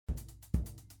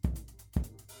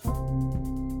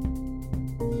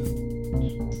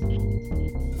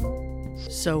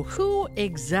So who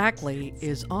exactly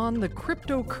is on the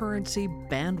cryptocurrency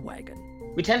bandwagon?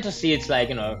 We tend to see it's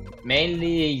like,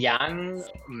 mainly young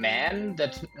men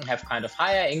that have kind of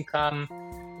higher income.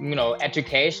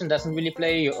 Education doesn't really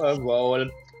play a role.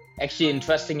 Actually,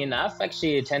 interesting enough,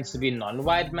 it tends to be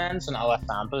non-white men. So in our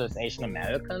sample is Asian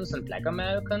Americans and Black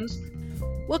Americans.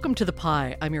 Welcome to The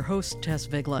Pie. I'm your host, Tess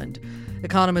Vigland.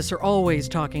 Economists are always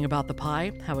talking about the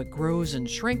pie, how it grows and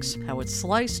shrinks, how it's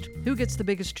sliced, who gets the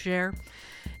biggest share.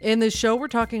 In this show, we're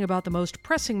talking about the most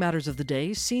pressing matters of the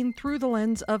day seen through the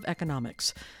lens of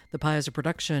economics. The Pie is a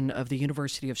production of the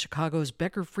University of Chicago's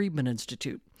Becker-Friedman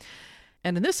Institute.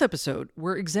 And in this episode,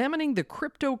 we're examining the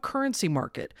cryptocurrency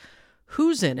market,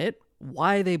 who's in it,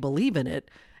 why they believe in it,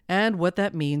 and what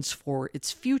that means for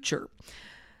its future.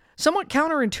 Somewhat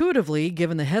counterintuitively,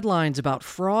 given the headlines about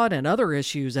fraud and other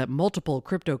issues at multiple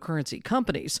cryptocurrency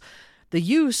companies, the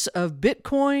use of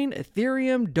Bitcoin,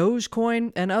 Ethereum,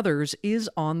 Dogecoin, and others is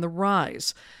on the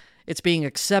rise. It's being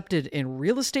accepted in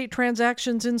real estate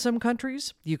transactions in some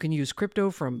countries. You can use crypto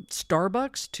from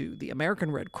Starbucks to the American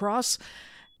Red Cross,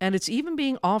 and it's even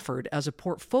being offered as a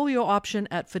portfolio option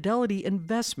at Fidelity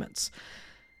Investments.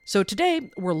 So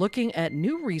today, we're looking at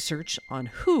new research on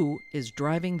who is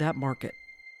driving that market.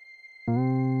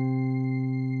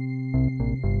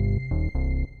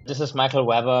 This is Michael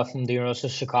Weber from the University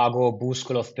of Chicago Booth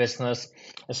School of Business,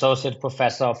 Associate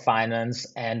Professor of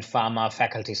Finance and Pharma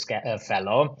Faculty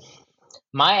Fellow.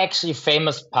 My actually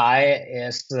famous pie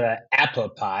is apple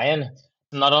pie. And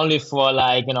not only for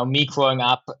me growing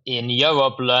up in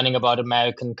Europe, learning about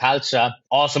American culture.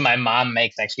 Also, my mom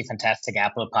makes actually fantastic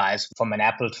apple pies from an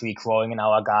apple tree growing in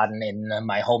our garden in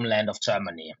my homeland of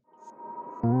Germany.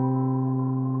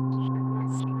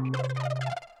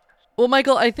 Well,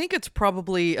 Michael, I think it's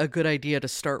probably a good idea to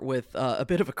start with a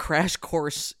bit of a crash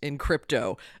course in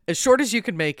crypto. As short as you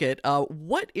can make it,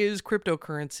 what is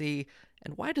cryptocurrency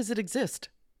and why does it exist?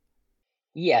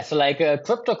 Yeah, so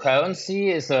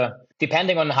cryptocurrency is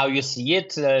depending on how you see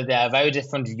it, there are very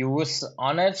different views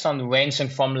on it, some ranging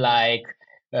from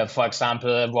for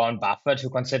example, Warren Buffett, who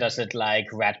considers it like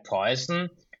red poison,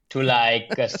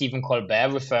 to Stephen Colbert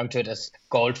referring to it as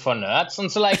gold for nerds.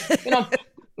 And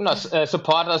so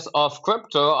supporters of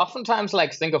crypto oftentimes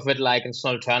think of it like it's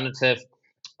an alternative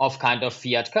of kind of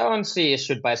fiat currency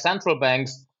issued by central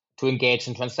banks to engage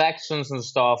in transactions and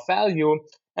store value.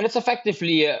 And it's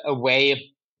effectively a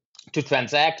way to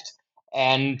transact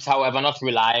and, however, not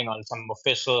relying on some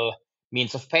official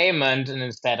means of payment, and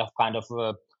instead of kind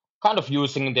of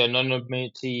using the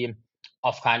anonymity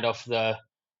of kind of the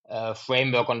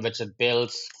framework on which it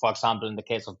builds, for example, in the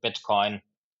case of Bitcoin,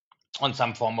 on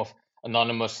some form of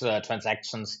anonymous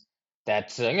transactions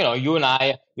that, you and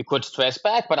I, we could trace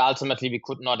back, but ultimately we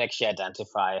could not actually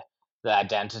identify the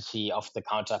identity of the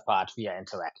counterpart we are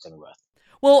interacting with.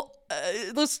 Well,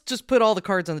 let's just put all the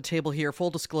cards on the table here. Full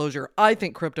disclosure, I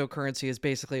think cryptocurrency is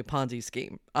basically a Ponzi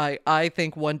scheme. I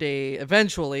think one day,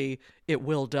 eventually, it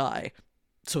will die.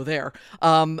 So there.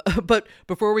 But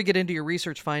before we get into your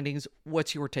research findings,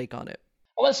 what's your take on it?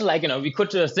 Also, we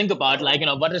could think about,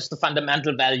 what is the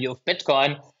fundamental value of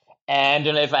Bitcoin? And,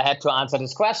 if I had to answer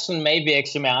this question, maybe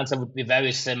actually my answer would be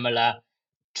very similar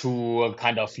to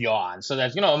kind of your answer.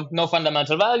 That, no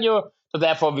fundamental value. So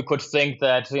therefore, we could think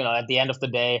that, at the end of the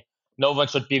day, no one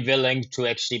should be willing to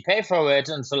actually pay for it.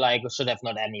 And so, it should have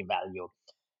not any value.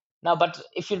 Now, but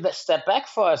if you step back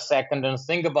for a second and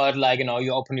think about,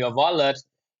 you open your wallet,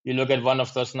 you look at one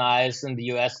of those nice in the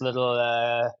US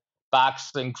little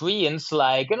bucks and greens,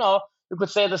 you could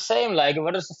say the same,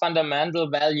 what is the fundamental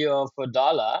value of a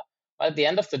dollar? Well, at the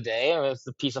end of the day, it's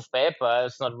a piece of paper.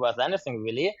 It's not worth anything,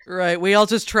 really. Right. We all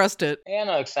just trust it. Yeah,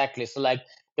 no, exactly. So,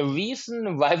 the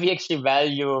reason why we actually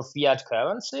value fiat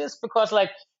currency is because,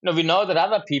 we know that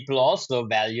other people also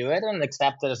value it and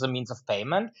accept it as a means of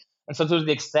payment. And so to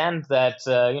the extent that,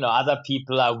 other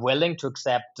people are willing to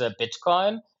accept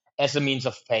Bitcoin as a means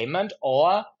of payment,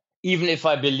 or even if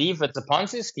I believe it's a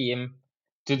Ponzi scheme,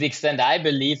 to the extent I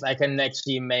believe I can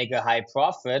actually make a high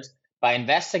profit by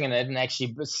investing in it and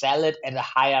actually sell it at a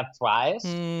higher price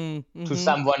to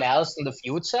someone else in the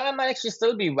future, I might actually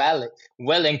still be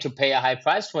willing to pay a high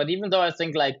price for it, even though I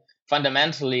think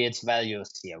fundamentally its value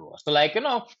is zero. So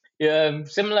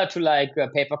similar to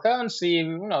paper currency,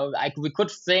 we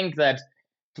could think that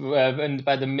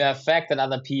by the mere fact that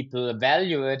other people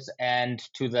value it and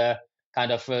to the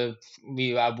kind of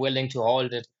we are willing to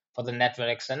hold it for the network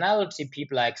externality,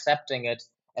 people are accepting it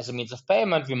as a means of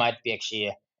payment, we might be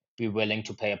willing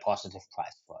to pay a positive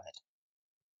price for it.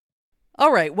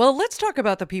 All right, well, let's talk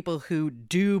about the people who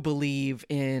do believe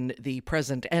in the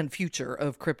present and future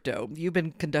of crypto. You've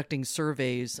been conducting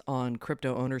surveys on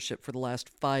crypto ownership for the last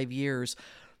 5 years.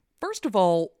 First of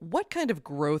all, what kind of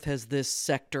growth has this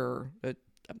sector?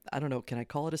 I don't know, can I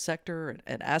call it a sector,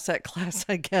 an asset class,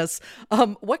 I guess?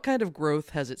 What kind of growth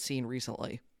has it seen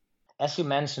recently? As you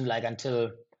mentioned, like until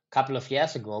a couple of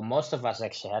years ago, most of us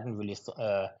actually hadn't really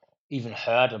even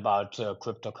heard about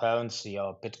cryptocurrency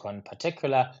or Bitcoin in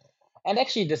particular. And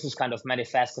actually, this has kind of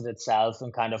manifested itself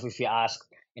in kind of, if you ask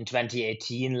in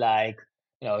 2018, like,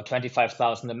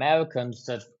 25,000 Americans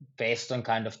that based on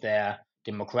kind of their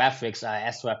demographics are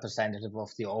as representative of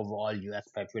the overall US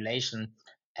population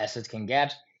as it can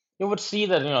get, you would see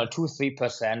that,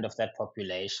 2-3% of that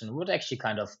population would actually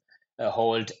kind of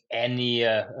hold any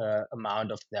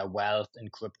amount of their wealth in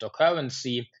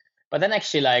cryptocurrency. But then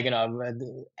actually, like,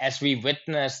 as we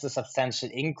witnessed the substantial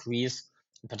increase,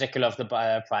 in particular of the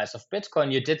price of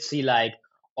Bitcoin, you did see like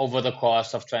over the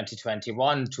course of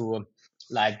 2021 to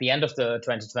like the end of the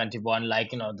 2021,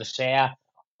 like, the share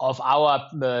of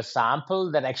our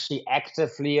sample that actually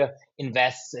actively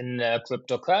invests in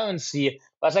cryptocurrency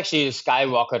was actually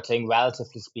skyrocketing,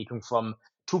 relatively speaking, from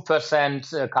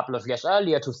 2% a couple of years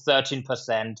earlier to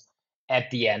 13%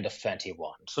 at the end of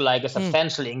 21. So, like a Hmm.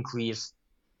 substantial increase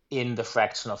in the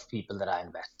fraction of people that are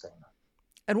investing.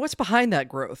 And what's behind that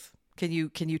growth? Can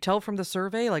you tell from the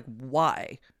survey, like,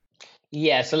 why?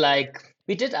 Yeah, so like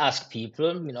we did ask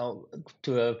people,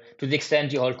 to the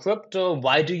extent you hold crypto,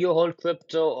 why do you hold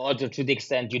crypto? Or to the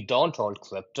extent you don't hold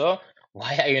crypto,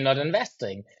 why are you not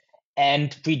investing?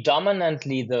 And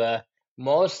predominantly, the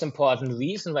most important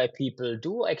reason why people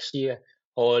do actually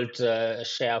hold a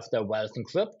share of their wealth in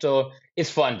crypto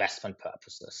is for investment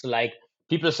purposes. So, like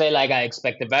people say, like I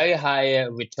expect a very high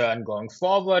return going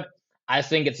forward. I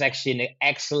think it's actually an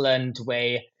excellent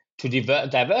way to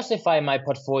diversify my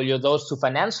portfolio. Those two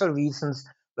financial reasons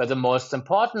were the most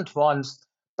important ones.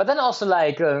 But then also,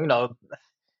 like in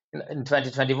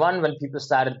 2021, when people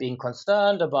started being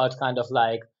concerned about kind of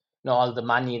like all the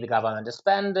money the government is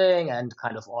spending and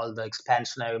kind of all the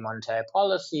expansionary monetary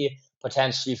policy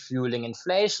potentially fueling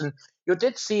inflation, you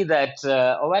did see that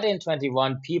already in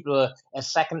 21, people, a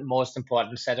second most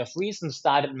important set of reasons,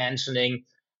 started mentioning,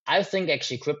 I think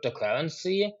actually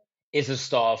cryptocurrency is a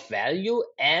store of value,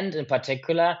 and in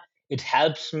particular, it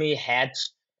helps me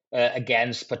hedge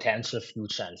against potential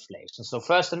future inflation. So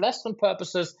first, investment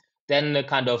purposes, then a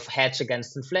kind of hedge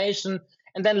against inflation.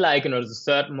 And then, like, the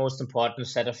third most important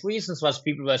set of reasons was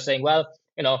people were saying, well,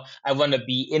 I want to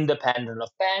be independent of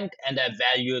bank and I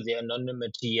value the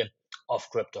anonymity of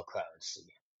cryptocurrency.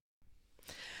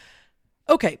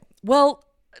 Okay, well,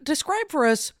 describe for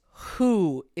us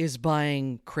who is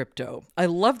buying crypto. I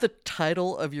love the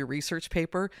title of your research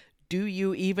paper. Do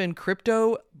you even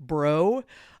crypto, bro?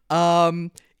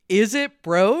 Um, is it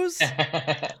bros?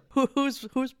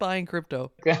 Who's buying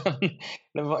crypto?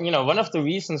 One of the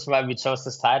reasons why we chose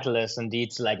this title is indeed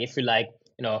like if you like,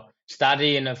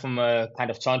 study from a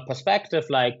kind of joint perspective,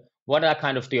 like what are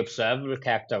kind of the observable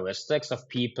characteristics of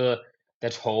people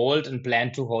that hold and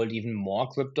plan to hold even more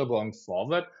crypto going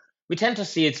forward. We tend to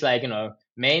see it's like,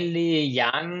 mainly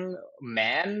young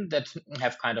men that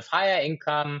have kind of higher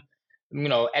income,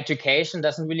 education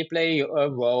doesn't really play a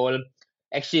role.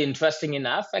 Actually, interesting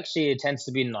enough, actually, it tends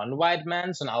to be non-white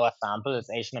men. So in our sample, it's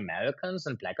Asian Americans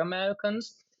and Black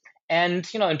Americans. And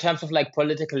in terms of like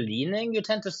political leaning, you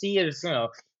tend to see it's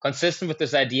consistent with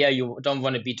this idea you don't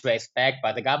want to be traced back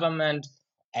by the government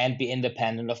and be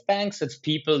independent of banks. It's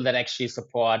people that actually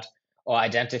support or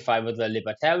identify with the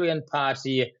Libertarian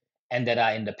Party and that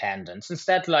are independents.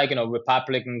 Instead, like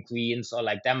Republican, Greens, or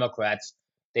like Democrats,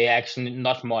 they're actually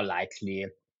not more likely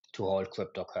to hold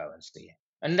cryptocurrency.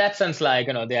 In that sense, like,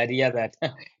 the idea that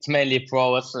it's mainly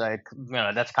pros, like,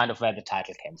 that's kind of where the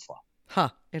title came from. Huh,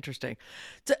 interesting.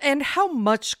 So, and how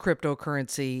much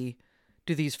cryptocurrency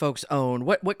do these folks own?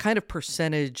 What kind of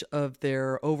percentage of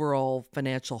their overall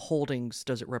financial holdings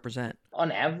does it represent?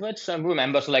 On average,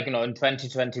 remember, so like, in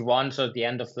 2021, so at the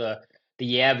end of the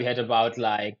year, we had about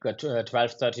like 12,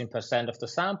 13% of the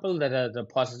sample that are the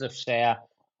positive share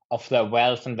of their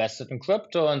wealth invested in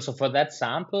crypto. And so for that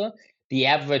sample, the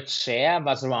average share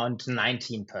was around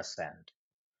 19%.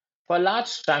 For a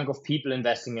large chunk of people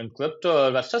investing in crypto,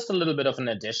 it was just a little bit of an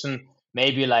addition.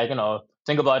 Maybe like,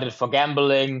 think about it for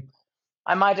gambling.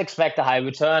 I might expect a high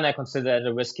return. I consider it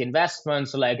a risky investment.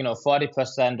 So like,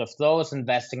 40% of those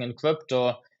investing in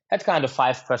crypto had kind of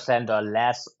 5% or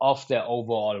less of their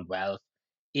overall wealth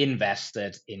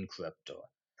invested in crypto.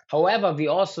 However, we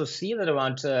also see that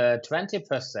around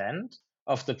 20%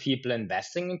 of the people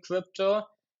investing in crypto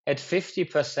had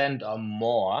 50% or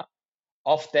more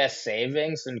of their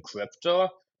savings in crypto,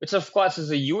 which of course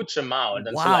is a huge amount.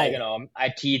 And so, like, Wow. I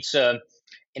teach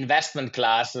investment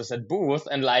classes at Booth,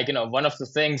 and like, one of the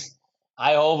things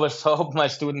I always hope my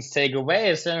students take away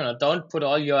is, don't put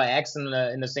all your eggs in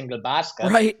a single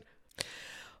basket. Right.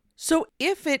 So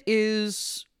if it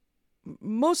is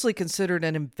mostly considered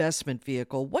an investment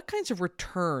vehicle, what kinds of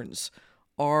returns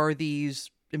are these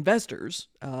investors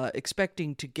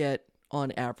expecting to get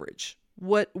on average?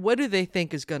 What do they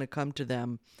think is going to come to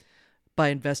them by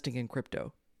investing in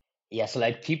crypto? Yeah, so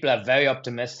like people are very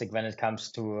optimistic when it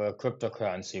comes to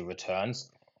cryptocurrency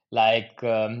returns. Like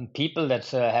people that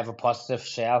have a positive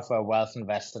share of their wealth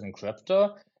invested in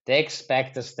crypto, they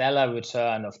expect a stellar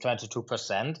return of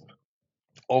 22%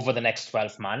 over the next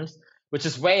 12 months, which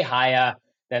is way higher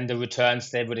than the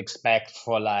returns they would expect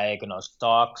for like,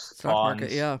 stocks, Stock market,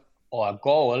 bonds, yeah. or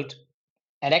gold.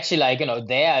 And actually, like,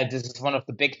 there, this is one of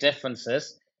the big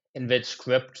differences in which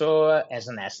crypto as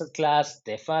an asset class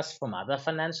differs from other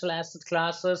financial asset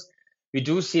classes. We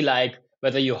do see, like,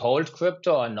 whether you hold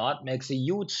crypto or not makes a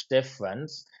huge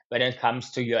difference when it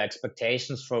comes to your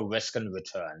expectations for risk and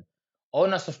return.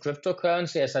 Owners of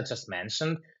cryptocurrency, as I just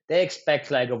mentioned, they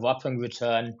expect like a whopping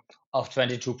return of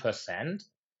 22%.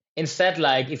 Instead,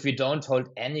 like, if you don't hold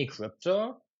any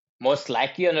crypto, most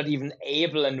likely you're not even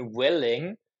able and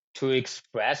willing to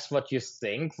express what you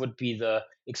think would be the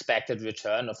expected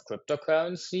return of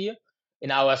cryptocurrency.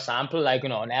 In our sample, like,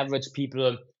 on average,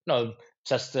 people,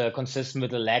 just consistent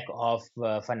with a lack of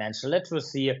financial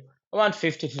literacy, around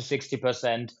 50 to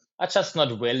 60% are just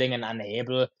not willing and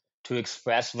unable to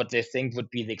express what they think would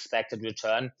be the expected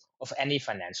return of any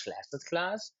financial asset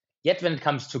class. Yet, when it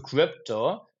comes to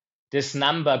crypto, this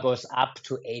number goes up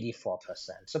to 84%.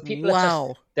 So people are just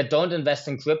Wow. that don't invest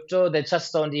in crypto, they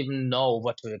just don't even know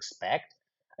what to expect.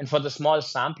 And for the small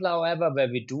sample, however, where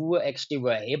we do actually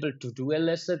were able to do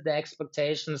elicit the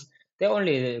expectations, they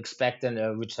only expect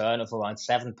a return of around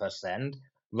 7%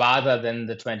 rather than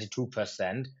the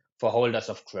 22% for holders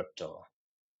of crypto.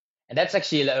 And that's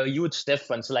actually a huge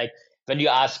difference. Like when you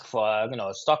ask for,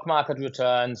 stock market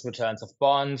returns, returns of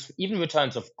bonds, even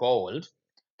returns of gold,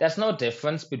 there's no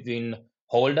difference between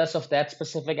holders of that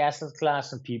specific asset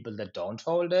class and people that don't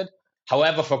hold it.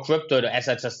 However, for crypto, as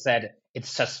I just said,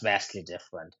 it's just vastly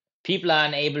different. People are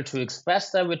unable to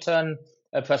express their return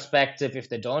perspective if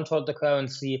they don't hold the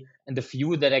currency, and the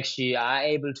few that actually are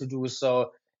able to do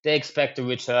so, they expect a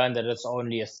return that is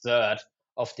only a third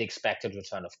of the expected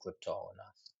return of crypto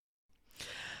owners.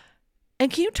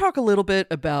 And can you talk a little bit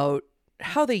about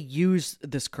how they use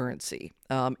this currency?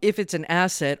 If it's an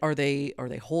asset, are they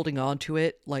holding on to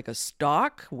it like a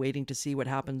stock, waiting to see what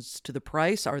happens to the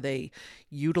price? Are they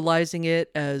utilizing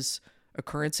it as a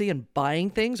currency and buying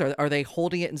things? Are they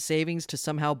holding it in savings to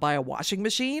somehow buy a washing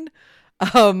machine?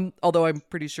 Although I'm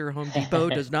pretty sure Home Depot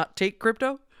does not take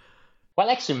crypto. Well,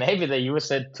 actually, maybe they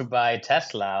use it to buy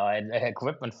Tesla or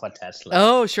equipment for Tesla.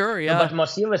 Oh, sure, No, yeah. but more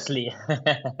seriously,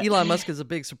 Elon Musk is a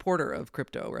big supporter of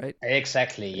crypto, right?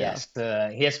 exactly, Yeah,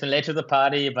 yes. He has been late to the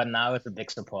party, but now is a big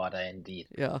supporter indeed.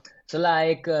 yeah. So,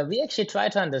 like, we actually try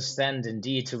to understand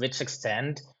indeed to which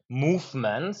extent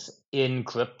movements in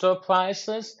crypto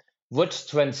prices would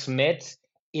transmit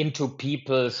into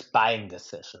people's buying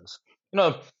decisions. You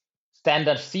know,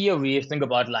 standard theory, think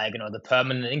about like, the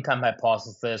permanent income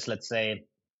hypothesis, let's say,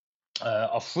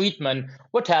 of Friedman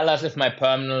would tell us if my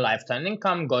permanent lifetime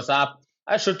income goes up,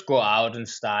 I should go out and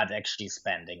start actually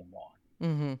spending more.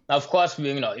 Mm-hmm. Now, of course,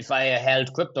 if I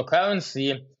held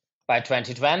cryptocurrency by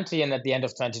 2020 and at the end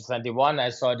of 2021, I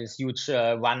saw this huge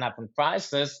run up in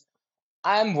prices,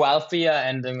 I'm wealthier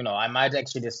and I might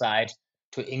actually decide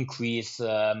to increase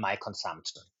my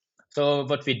consumption. So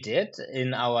what we did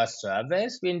in our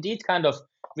surveys, we indeed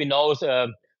we know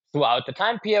throughout the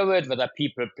time period whether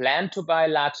people plan to buy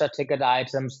larger ticket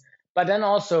items, but then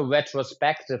also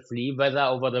retrospectively whether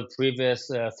over the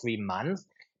previous 3 months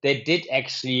they did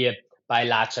actually buy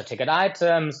larger ticket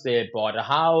items, they bought a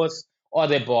house or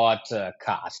they bought a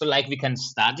car. So like we can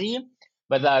study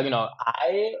whether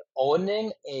I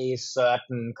owning a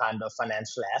certain kind of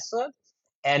financial asset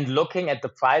and looking at the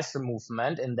price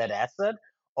movement in that asset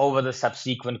over the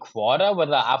subsequent quarter,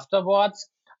 whether afterwards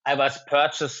I was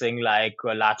purchasing like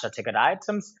larger ticket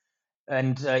items,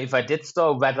 and if I did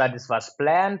so, whether this was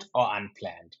planned or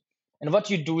unplanned. And what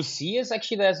you do see is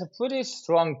actually there's a pretty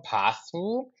strong path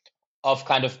through of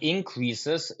kind of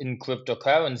increases in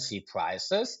cryptocurrency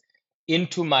prices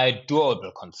into my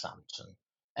durable consumption.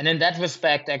 And in that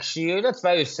respect, actually, that's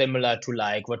very similar to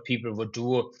like what people would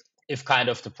do if kind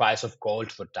of the price of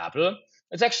gold would double.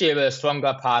 It's actually a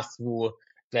stronger path through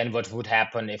than what would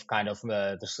happen if kind of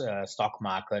the stock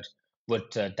market would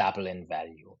double in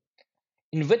value.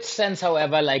 In which sense,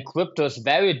 however, like crypto is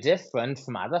very different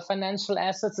from other financial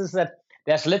assets is that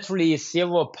there's literally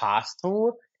zero pass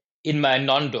through in my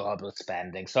non-durable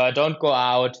spending. So I don't go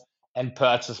out and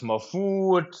purchase more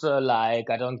food, like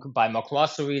I don't buy more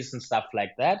groceries and stuff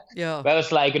like that. Yeah.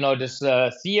 Whereas, like, this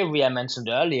theory I mentioned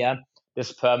earlier,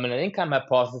 this permanent income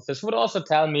hypothesis would also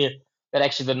tell me that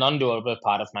actually the non-durable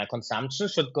part of my consumption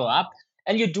should go up.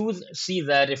 And you do see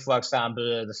that if, for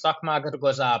example, the stock market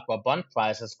goes up or bond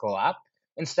prices go up.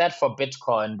 Instead, for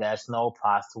Bitcoin, there's no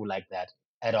path through like that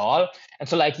at all. And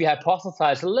so, like, we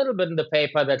hypothesize a little bit in the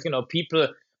paper that, people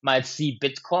might see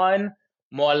Bitcoin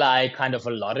more like kind of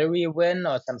a lottery win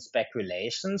or some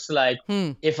speculations. Like,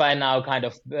 Hmm. if I now kind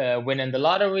of win in the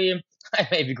lottery, I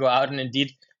maybe go out and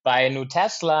indeed buy a new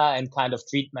Tesla and kind of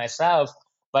treat myself.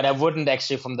 But I wouldn't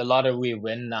actually, from the lottery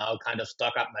win, now kind of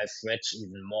stock up my fridge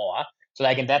even more. So,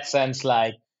 like, in that sense,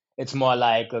 like, it's more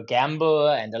like a gamble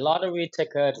and a lottery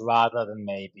ticket rather than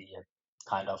maybe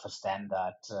kind of a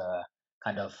standard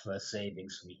kind of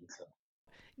savings vehicle.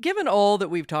 Given all that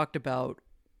we've talked about,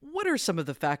 what are some of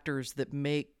the factors that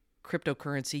make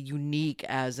cryptocurrency unique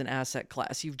as an asset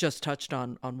class? You've just touched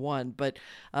on one, but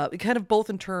kind of both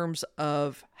in terms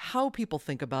of how people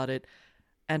think about it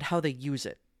and how they use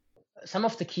it. Some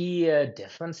of the key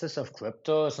differences of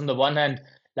crypto is on the one hand,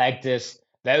 like this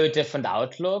very different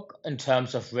outlook in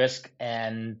terms of risk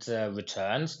and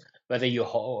returns, whether you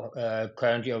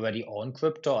currently already own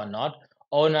crypto or not.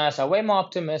 Owners are way more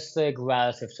optimistic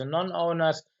relative to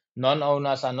non-owners.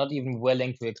 Non-owners are not even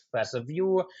willing to express a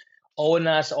view.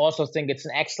 Owners also think it's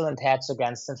an excellent hedge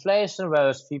against inflation,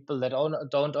 whereas people that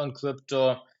don't own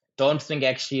crypto don't think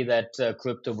actually that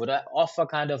crypto would offer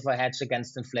kind of a hedge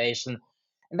against inflation.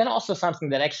 And then also something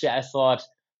that actually I thought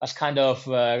was kind of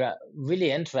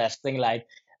really interesting, like,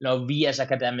 we as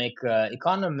academic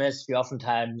economists, we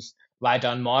oftentimes write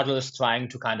down models trying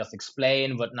to kind of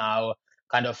explain what now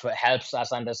kind of helps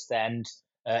us understand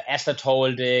asset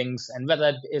holdings and whether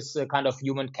it is a kind of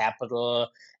human capital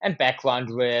and background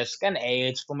risk and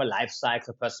age from a life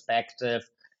cycle perspective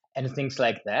and things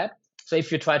like that. So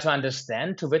if you try to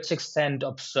understand to which extent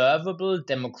observable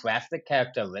demographic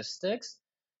characteristics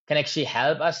can actually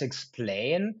help us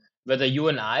explain whether you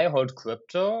and I hold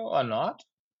crypto or not,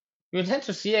 you tend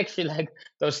to see actually like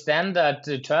those standard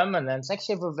determinants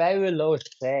actually have a very low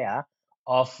share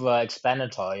of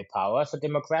explanatory power. So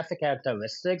demographic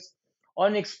characteristics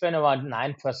only explain around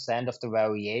 9% of the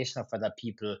variation of whether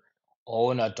people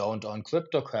own or don't own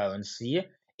cryptocurrency.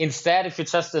 Instead, if you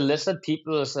just elicit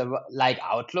people's like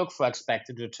outlook for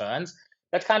expected returns,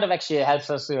 that kind of actually helps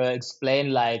us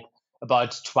explain like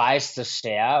about twice the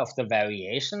share of the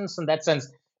variations. In that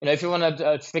sense, if you want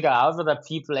to figure out whether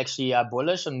people actually are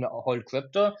bullish and hold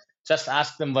crypto, just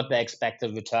ask them what their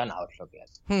expected return outlook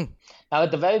is. Hmm. Now,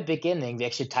 at the very beginning, we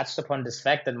actually touched upon this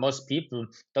fact that most people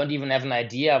don't even have an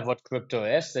idea of what crypto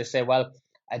is. They say, well,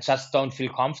 I just don't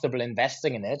feel comfortable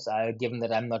investing in it, given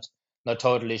that I'm not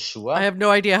totally I sure. have no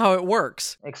idea how it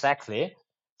works. Exactly.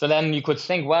 So then you could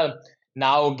think, well,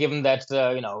 now given that,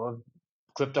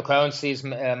 cryptocurrency is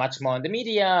much more in the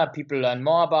media, people learn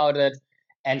more about it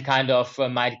and kind of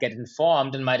might get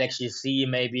informed and might actually see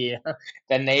maybe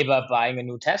their neighbor buying a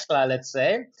new Tesla, let's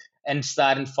say, and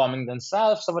start informing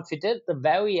themselves. So what we did at the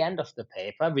very end of the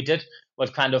paper, we did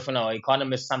what kind of,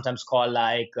 economists sometimes call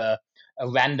like a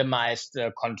randomized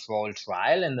control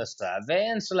trial in the survey.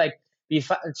 And so like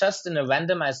just in a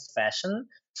randomized fashion,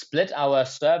 split our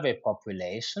survey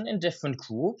population in different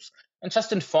groups and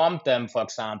just informed them, for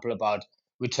example, about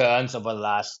returns over the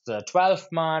last 12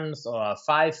 months or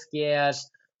 5 years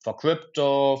for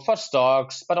crypto, for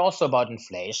stocks, but also about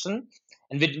inflation.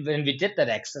 And when we did that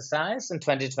exercise in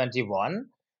 2021,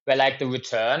 where like the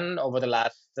return over the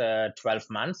last 12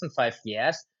 months and 5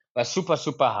 years was super,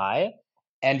 super high,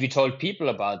 and we told people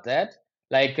about that,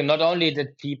 like not only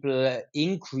did people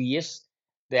increase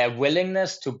their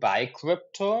willingness to buy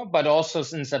crypto, but also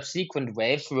in subsequent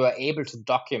waves, we were able to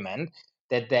document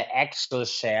that the actual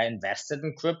share invested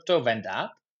in crypto went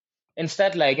up.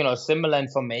 Instead, like, similar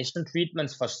information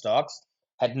treatments for stocks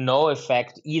had no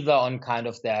effect either on kind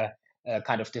of their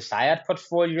kind of desired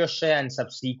portfolio share and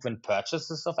subsequent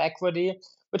purchases of equity,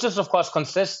 which is of course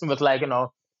consistent with like,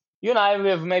 you and I, we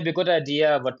have maybe a good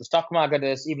idea what the stock market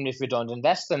is, even if we don't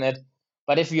invest in it.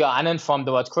 But if you are uninformed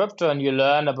about crypto and you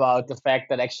learn about the fact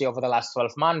that actually over the last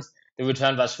 12 months, the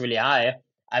return was really high,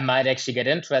 I might actually get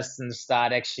interested and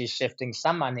start actually shifting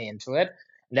some money into it.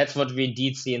 And that's what we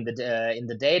indeed see in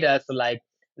the data. So like,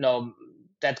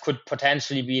 that could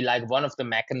potentially be like one of the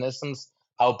mechanisms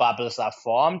how bubbles are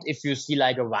formed. If you see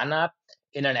like a run up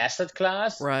in an asset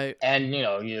class, Right. and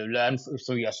you learn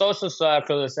through your social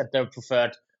circles that the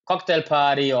preferred cocktail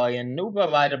party or in an Uber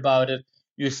ride about it,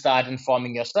 you start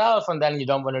informing yourself, and then you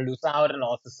don't want to lose out and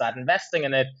also start investing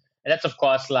in it. And that's of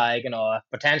course like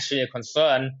potentially a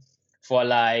concern for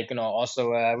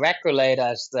also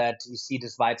regulators, that you see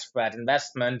this widespread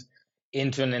investment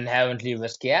into an inherently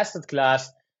risky asset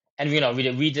class. And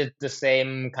we did the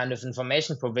same kind of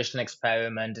information provision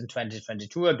experiment in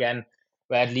 2022 again,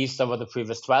 where at least over the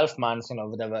previous 12 months,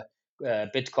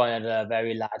 Bitcoin had a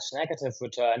very large negative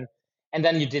return. And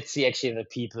then you did see actually that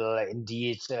people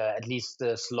indeed, at least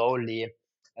slowly,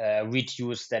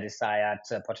 reduce their desired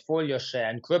portfolio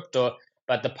share in crypto,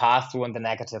 but the path through on the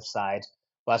negative side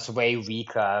was way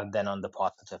weaker than on the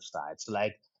positive side. So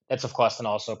that's of course an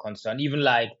also concern. Even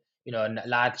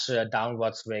large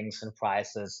downward swings in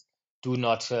prices do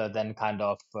not then kind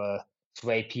of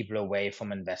sway people away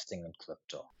from investing in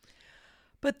crypto.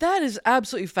 But that is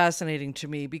absolutely fascinating to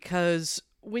me, because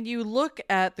when you look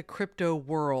at the crypto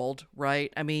world,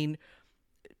 right? I mean,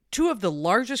 two of the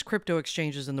largest crypto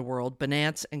exchanges in the world,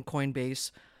 Binance and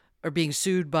Coinbase, are being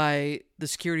sued by the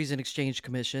Securities and Exchange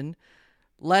Commission.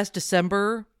 Last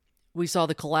December, we saw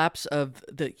the collapse of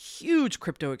the huge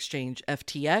crypto exchange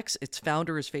FTX. Its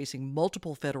founder is facing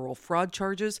multiple federal fraud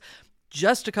charges.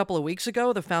 Just a couple of weeks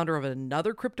ago, the founder of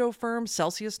another crypto firm,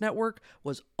 Celsius Network,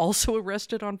 was also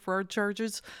arrested on fraud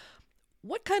charges.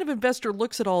 What kind of investor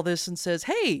looks at all this and says,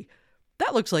 hey,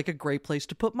 that looks like a great place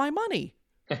to put my money?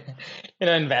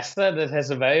 Investor that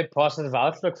has a very positive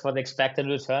outlook for the expected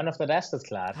return of that asset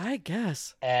class, I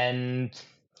guess. And,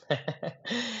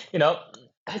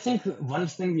 I think one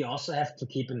thing we also have to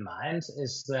keep in mind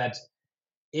is that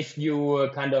if you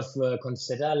kind of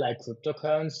consider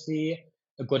cryptocurrency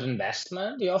a good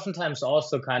investment, you oftentimes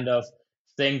also kind of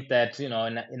think that,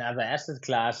 in other asset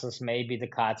classes, maybe the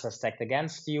cards are stacked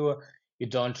against you. You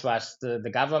don't trust the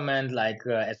government,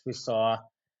 as we saw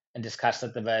and discussed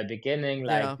at the very beginning,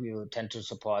 you tend to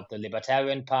support the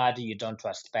Libertarian Party, you don't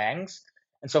trust banks.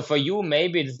 And so for you,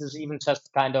 maybe this is even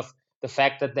just kind of the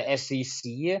fact that the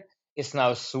SEC is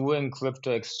now suing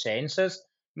crypto exchanges.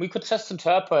 We could just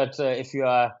interpret if you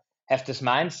have this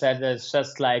mindset, it's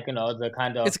just the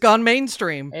kind of... It's gone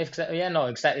mainstream.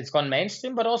 It's gone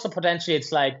mainstream, but also potentially it's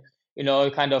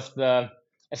kind of the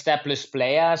established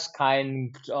players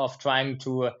kind of trying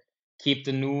to keep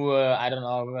the new,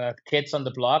 kids on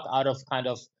the block out of kind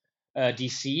of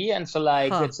DC. And so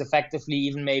it's effectively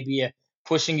even maybe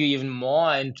pushing you even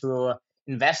more into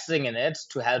investing in it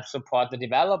to help support the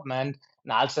development,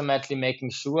 and ultimately making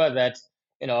sure that,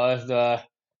 the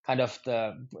kind of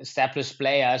the established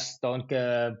players don't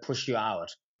push you out.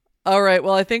 All right.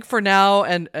 Well, I think for now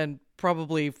and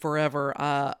probably forever,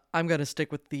 I'm going to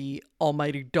stick with the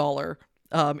almighty dollar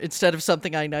instead of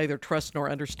something I neither trust nor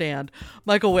understand.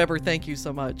 Michael Weber, thank you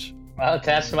so much. Well,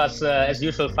 Tess, was, as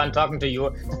usual, fun talking to you.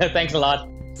 Thanks a lot.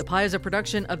 The Pie is a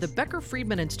production of the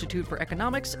Becker-Friedman Institute for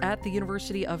Economics at the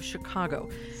University of Chicago.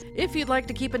 If you'd like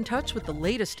to keep in touch with the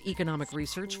latest economic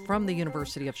research from the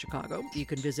University of Chicago, you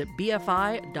can visit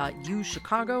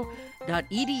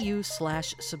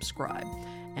bfi.uchicago.edu/subscribe.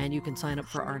 And you can sign up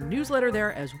for our newsletter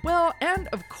there as well. And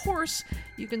of course,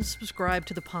 you can subscribe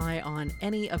to The Pie on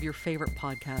any of your favorite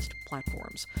podcast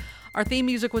platforms. Our theme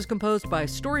music was composed by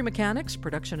Story Mechanics,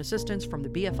 production assistance from the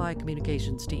BFI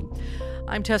Communications team.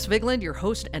 I'm Tess Vigland, your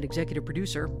host and executive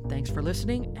producer. Thanks for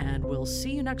listening, and we'll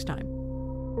see you next time.